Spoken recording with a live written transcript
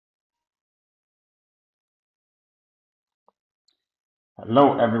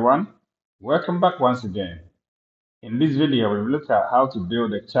Hello everyone, welcome back once again. In this video, we will look at how to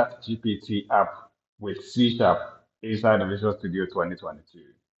build a ChatGPT app with C Sharp inside of Visual Studio 2022.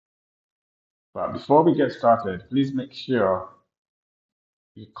 But before we get started, please make sure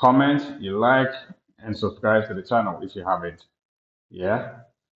you comment, you like, and subscribe to the channel if you haven't. Yeah?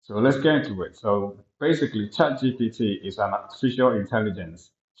 So let's get into it. So basically, ChatGPT is an artificial intelligence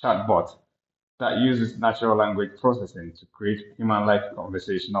chatbot that uses natural language processing to create human-like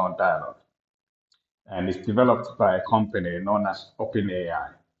conversational dialogue, and it's developed by a company known as OpenAI.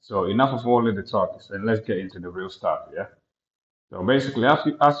 So enough of all of the talk, and let's get into the real stuff, yeah? So basically, as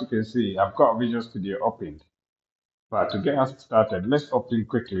you can see, I've got Visual Studio opened. But to get us started, let's open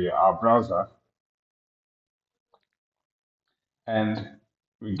quickly our browser, and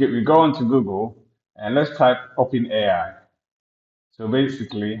we go onto Google, and let's type OpenAI. So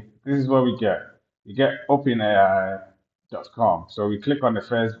basically, this is what we get. We get openai.com. So we click on the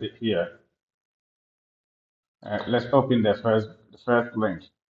first bit here. Let's open the first link.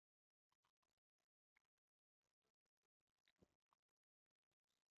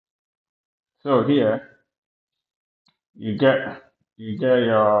 So here you get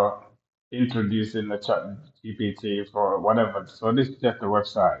your introducing the chat GPT for whatever. So this is just the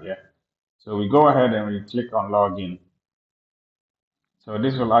website, yeah. So we go ahead and we click on login. So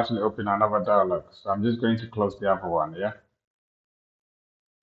this will actually open another dialog. So I'm just going to close the other one, yeah.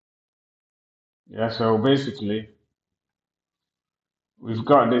 Yeah, so basically we've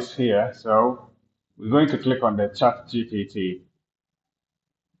got this here. So we're going to click on the chat GPT.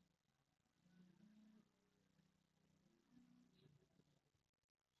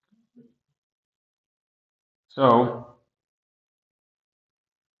 So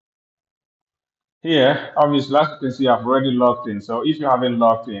here, obviously, as you can see, I've already logged in. So if you haven't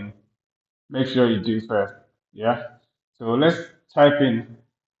logged in, make sure you do first. Yeah. So let's type in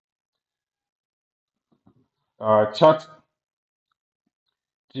chat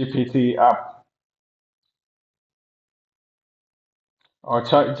GPT app or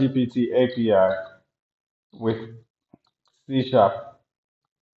chat GPT API with C Sharp,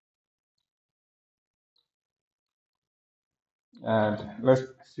 and let's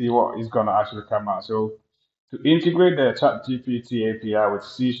see what is going to actually come out. So to integrate the chat GPT API with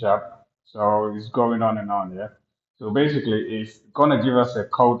C Sharp, so it's going on and on, yeah. So basically, it's going to give us a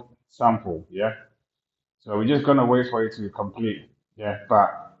code sample, yeah. So we're just going to wait for it to complete, yeah.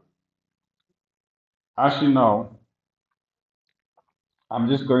 But as you know, I'm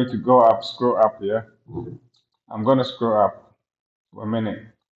just going to go up, scroll up here. I'm going to scroll up for a minute.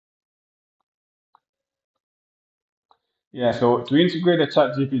 Yeah, so to integrate the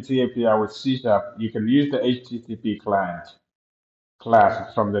ChatGPT API with C Sharp, you can use the HTTP client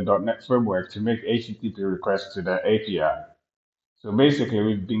class from the .NET framework to make HTTP requests to the API. So basically,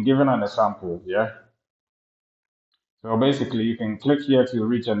 we've been given an example, yeah? So basically, you can click here to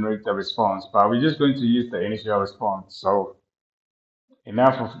regenerate the response, but we're just going to use the initial response. So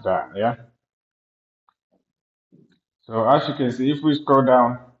enough of that, yeah? So as you can see, if we scroll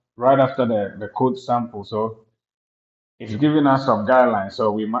down right after the code sample, so it's giving us some guidelines.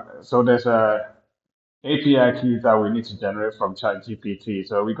 So there's a API keys that we need to generate from ChatGPT.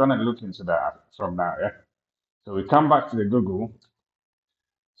 So we're gonna look into that from now, yeah. So we come back to the Google.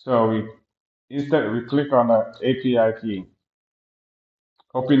 So we click on the API key,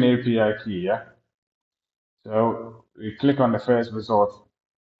 open API key, yeah. So we click on the first result.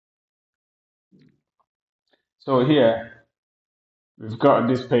 So here we've got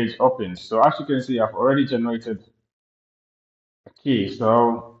this page open. So as you can see, I've already generated a key.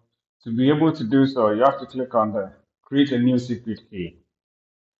 So to be able to do so, you have to click on the create a new secret key.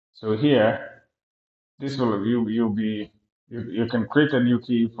 So here, this will you can create a new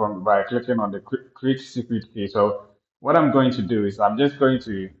key from by clicking on the create secret key. So what I'm going to do is I'm going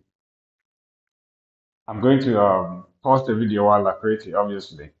to pause the video while I create it,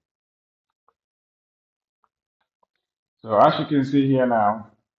 obviously. So as you can see here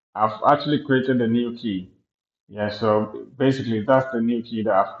now, I've actually created a new key. Yeah, so basically that's the new key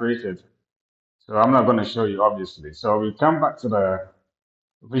that I've created. So I'm not going to show you, obviously. So we come back to the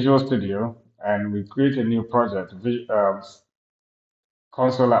Visual Studio and we create a new project,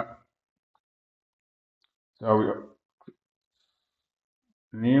 console app. So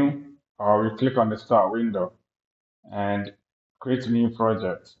new, or we click on the start window and create a new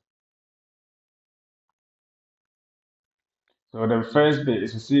project. So the first bit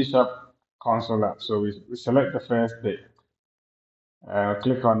is a C Sharp console app. So we select the first bit,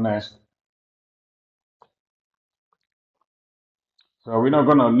 click on next. So we're not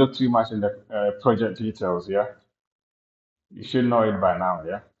going to look too much in the project details, yeah? You should know it by now,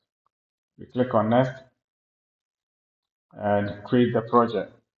 yeah? We click on next and create the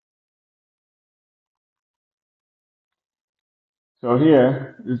project. So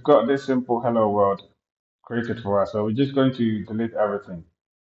here, we've got this simple hello world created for us. So we're just going to delete everything.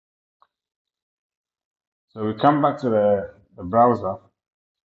 So we come back to the browser,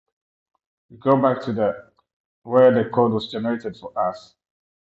 we go back to the where the code was generated for us.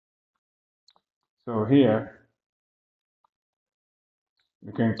 So here,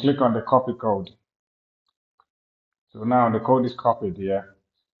 we can click on the copy code. So now the code is copied here.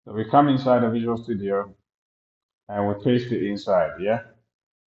 So we come inside the Visual Studio and we paste it inside, yeah?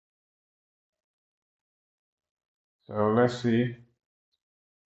 So let's see.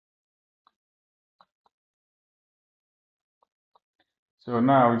 So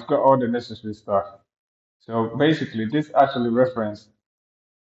now we've got all the necessary stuff. So basically, this actually reference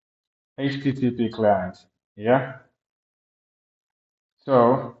HTTP client, yeah?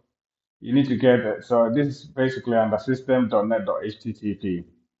 So you need to get it. So this is basically under system.net.http,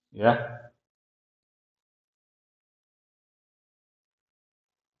 yeah?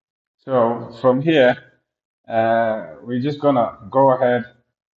 So from here, we're just gonna go ahead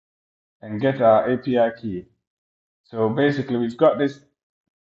and get our API key. So basically, we've got this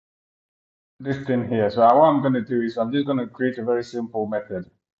thing here. So what I'm gonna do is I'm just gonna create a very simple method.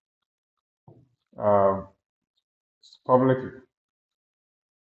 Uh, public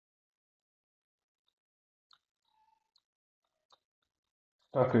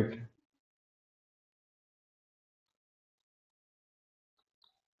static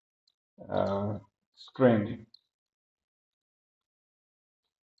string.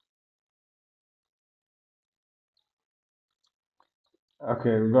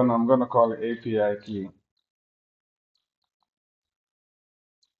 Okay, I'm gonna call it API key.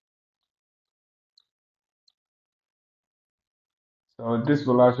 So this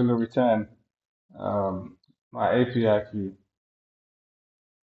will actually return my API key.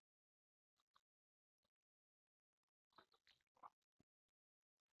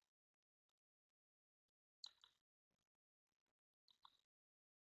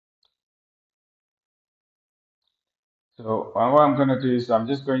 So what I'm gonna do is I'm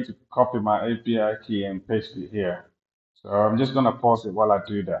just going to copy my API key and paste it here. So I'm just gonna pause it while I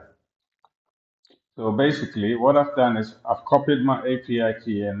do that. So basically, what I've done is I've copied my API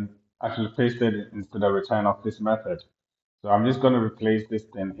key and actually pasted it into the return of this method. So I'm just going to replace this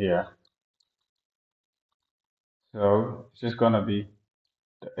thing here. So it's just going to be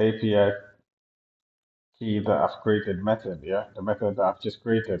the API key that I've created method, yeah, the method that I've just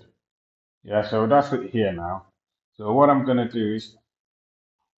created. Yeah, so that's it here now. So what I'm going to do is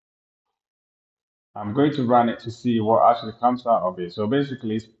I'm going to run it to see what actually comes out of it. So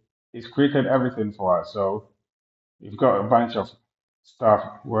basically, it's created everything for us. So we've got a bunch of stuff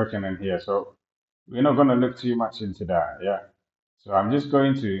working in here. So we're not going to look too much into that, yeah. So I'm just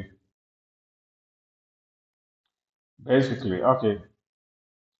going to basically, okay.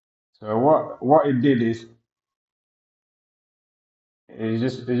 So what it did is it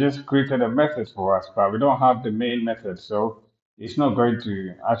just created a method for us, but we don't have the main method, so it's not going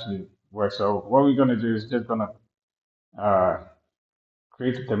to actually work. So what we're going to do is just going to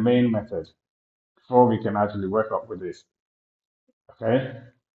create the main method before we can actually work up with this. Okay.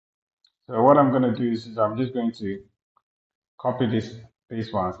 So what I'm going to do is I'm just going to copy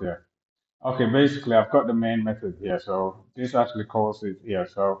these ones here. Okay, basically I've got the main method here, so this actually calls it here.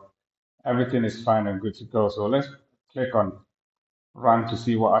 So everything is fine and good to go. So let's click on run to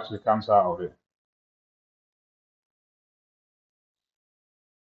see what actually comes out of it.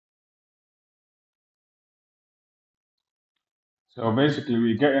 So basically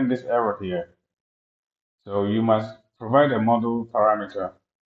we're getting this error here. So you must provide a model parameter.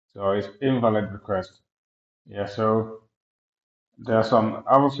 So it's invalid request. Yeah, so there are some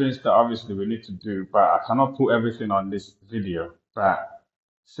other things that obviously we need to do, but I cannot put everything on this video. But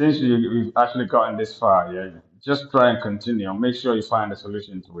since we've actually gotten this far, yeah, just try and continue and make sure you find a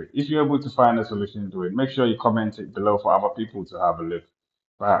solution to it. If you're able to find a solution to it, make sure you comment it below for other people to have a look.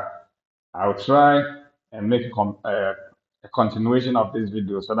 But I'll try and make a continuation of this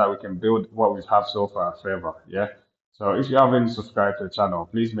video so that we can build what we have so far further. Yeah. So if you haven't subscribed to the channel,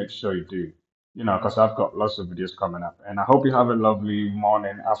 please make sure you do. Because I've got lots of videos coming up. And I hope you have a lovely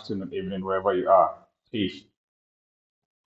morning, afternoon, evening, wherever you are. Peace.